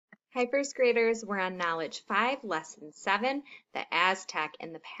Hi, first graders. We're on Knowledge 5, Lesson 7, the Aztec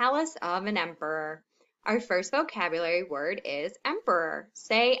in the Palace of an Emperor. Our first vocabulary word is emperor.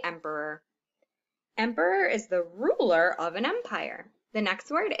 Say emperor. Emperor is the ruler of an empire. The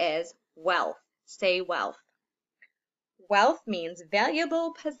next word is wealth. Say wealth. Wealth means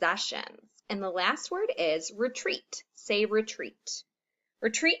valuable possessions. And the last word is retreat. Say retreat.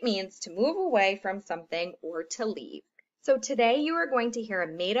 Retreat means to move away from something or to leave. So today you are going to hear a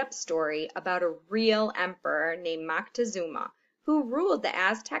made-up story about a real emperor named Moctezuma, who ruled the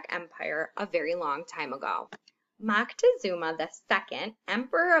Aztec Empire a very long time ago. Moctezuma II,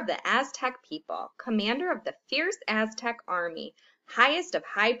 emperor of the Aztec people, commander of the fierce Aztec army, highest of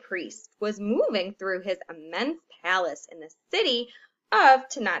high priests, was moving through his immense palace in the city of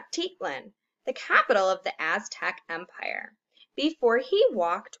Tenochtitlan, the capital of the Aztec Empire. Before he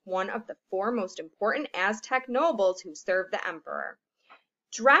walked one of the four most important Aztec nobles who served the emperor.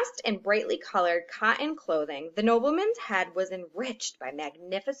 Dressed in brightly colored cotton clothing, the nobleman's head was enriched by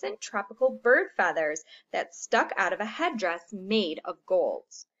magnificent tropical bird feathers that stuck out of a headdress made of gold.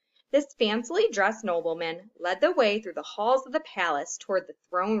 This fancily dressed nobleman led the way through the halls of the palace toward the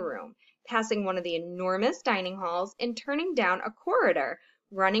throne room, passing one of the enormous dining halls and turning down a corridor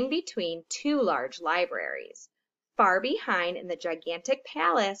running between two large libraries. Far behind in the gigantic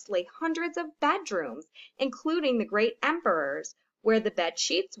palace lay hundreds of bedrooms, including the great emperor's, where the bed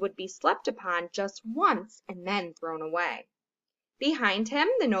sheets would be slept upon just once and then thrown away. Behind him,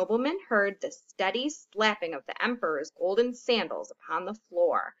 the nobleman heard the steady slapping of the emperor's golden sandals upon the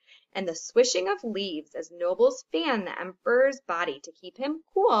floor, and the swishing of leaves as nobles fanned the emperor's body to keep him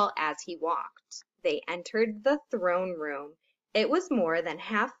cool as he walked. They entered the throne room. It was more than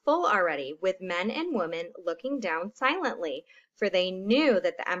half full already, with men and women looking down silently, for they knew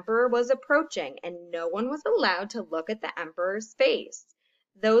that the emperor was approaching, and no one was allowed to look at the emperor's face.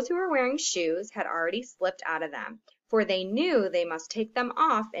 Those who were wearing shoes had already slipped out of them, for they knew they must take them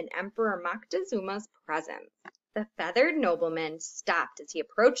off in Emperor Moctezuma's presence. The feathered nobleman stopped as he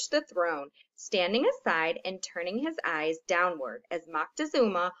approached the throne, standing aside and turning his eyes downward as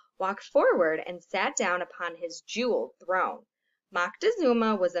Moctezuma walked forward and sat down upon his jeweled throne.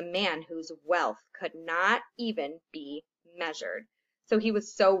 Moctezuma was a man whose wealth could not even be measured. So he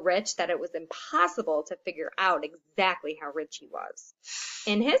was so rich that it was impossible to figure out exactly how rich he was.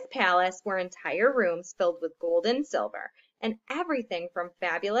 In his palace were entire rooms filled with gold and silver, and everything from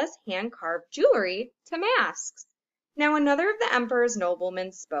fabulous hand-carved jewelry to masks. Now another of the emperor's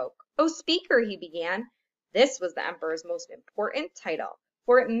noblemen spoke. "O speaker," he began. This was the emperor's most important title,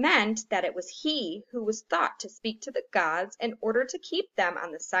 for it meant that it was he who was thought to speak to the gods in order to keep them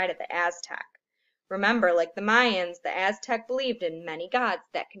on the side of the Aztec. Remember, like the Mayans, the Aztec believed in many gods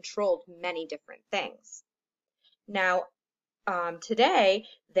that controlled many different things. Now, today,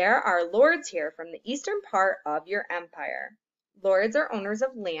 there are lords here from the eastern part of your empire. Lords are owners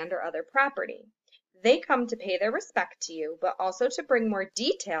of land or other property. They come to pay their respect to you, but also to bring more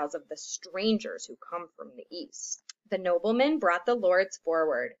details of the strangers who come from the east. The nobleman brought the lords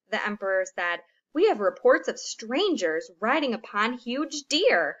forward. The emperor said, "We have reports of strangers riding upon huge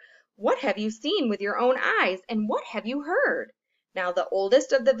deer. What have you seen with your own eyes, and what have you heard?" Now the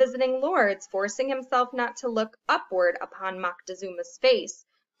oldest of the visiting lords, forcing himself not to look upward upon Moctezuma's face,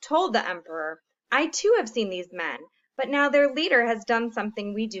 told the emperor, "I too have seen these men, but now their leader has done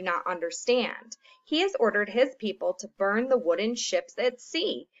something we do not understand. He has ordered his people to burn the wooden ships at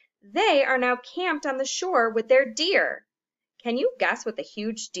sea. They are now camped on the shore with their deer." Can you guess what the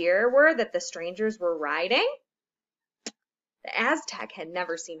huge deer were that the strangers were riding? The Aztec had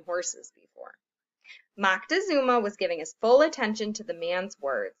never seen horses before. Moctezuma was giving his full attention to the man's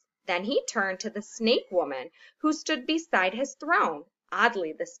words. Then he turned to the snake woman who stood beside his throne.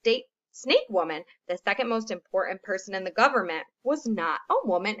 Oddly, the snake woman, the second most important person in the government, was not a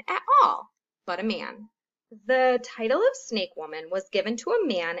woman at all, but a man. The title of Snake Woman was given to a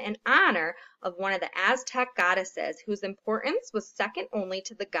man in honor of one of the Aztec goddesses whose importance was second only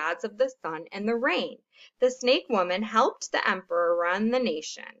to the gods of the sun and the rain. The Snake Woman helped the emperor run the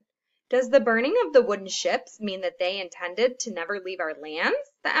nation. "Does the burning of the wooden ships mean that they intended to never leave our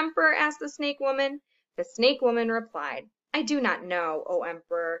lands?" the emperor asked the Snake Woman. The Snake Woman replied, "I do not know, O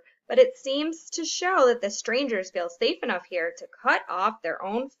emperor, but it seems to show that the strangers feel safe enough here to cut off their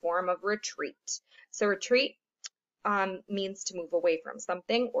own form of retreat." So retreat means to move away from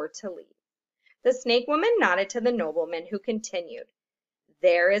something or to leave. The snake woman nodded to the nobleman, who continued,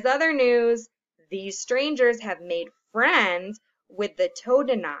 "There is other news. These strangers have made friends with the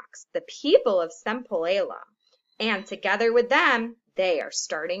Totonacs, the people of CKLA, and together with them, they are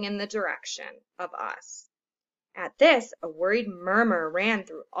starting in the direction of us." At this, a worried murmur ran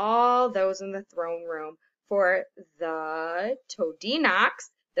through all those in the throne room, for the Totonacs,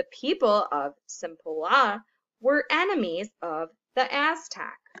 the people of Simpola, were enemies of the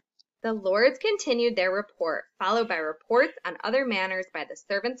Aztec. The lords continued their report, followed by reports on other matters by the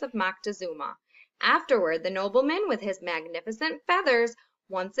servants of Moctezuma. Afterward, the nobleman with his magnificent feathers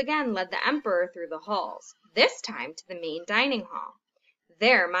once again led the emperor through the halls, this time to the main dining hall.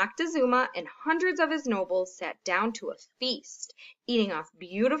 There Moctezuma and hundreds of his nobles sat down to a feast, eating off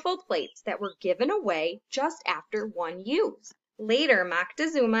beautiful plates that were given away just after one use. Later,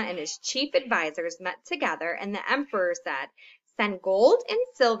 Moctezuma and his chief advisers met together, and the emperor said, "Send gold and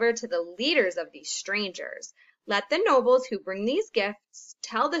silver to the leaders of these strangers. Let the nobles who bring these gifts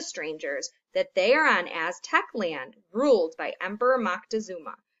tell the strangers that they are on Aztec land, ruled by Emperor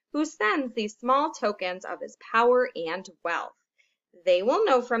Moctezuma, who sends these small tokens of his power and wealth. They will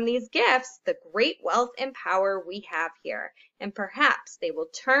know from these gifts the great wealth and power we have here, and perhaps they will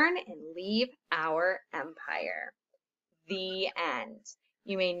turn and leave our empire." The end.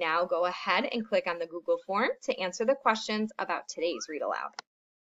 You may now go ahead and click on the Google form to answer the questions about today's read aloud.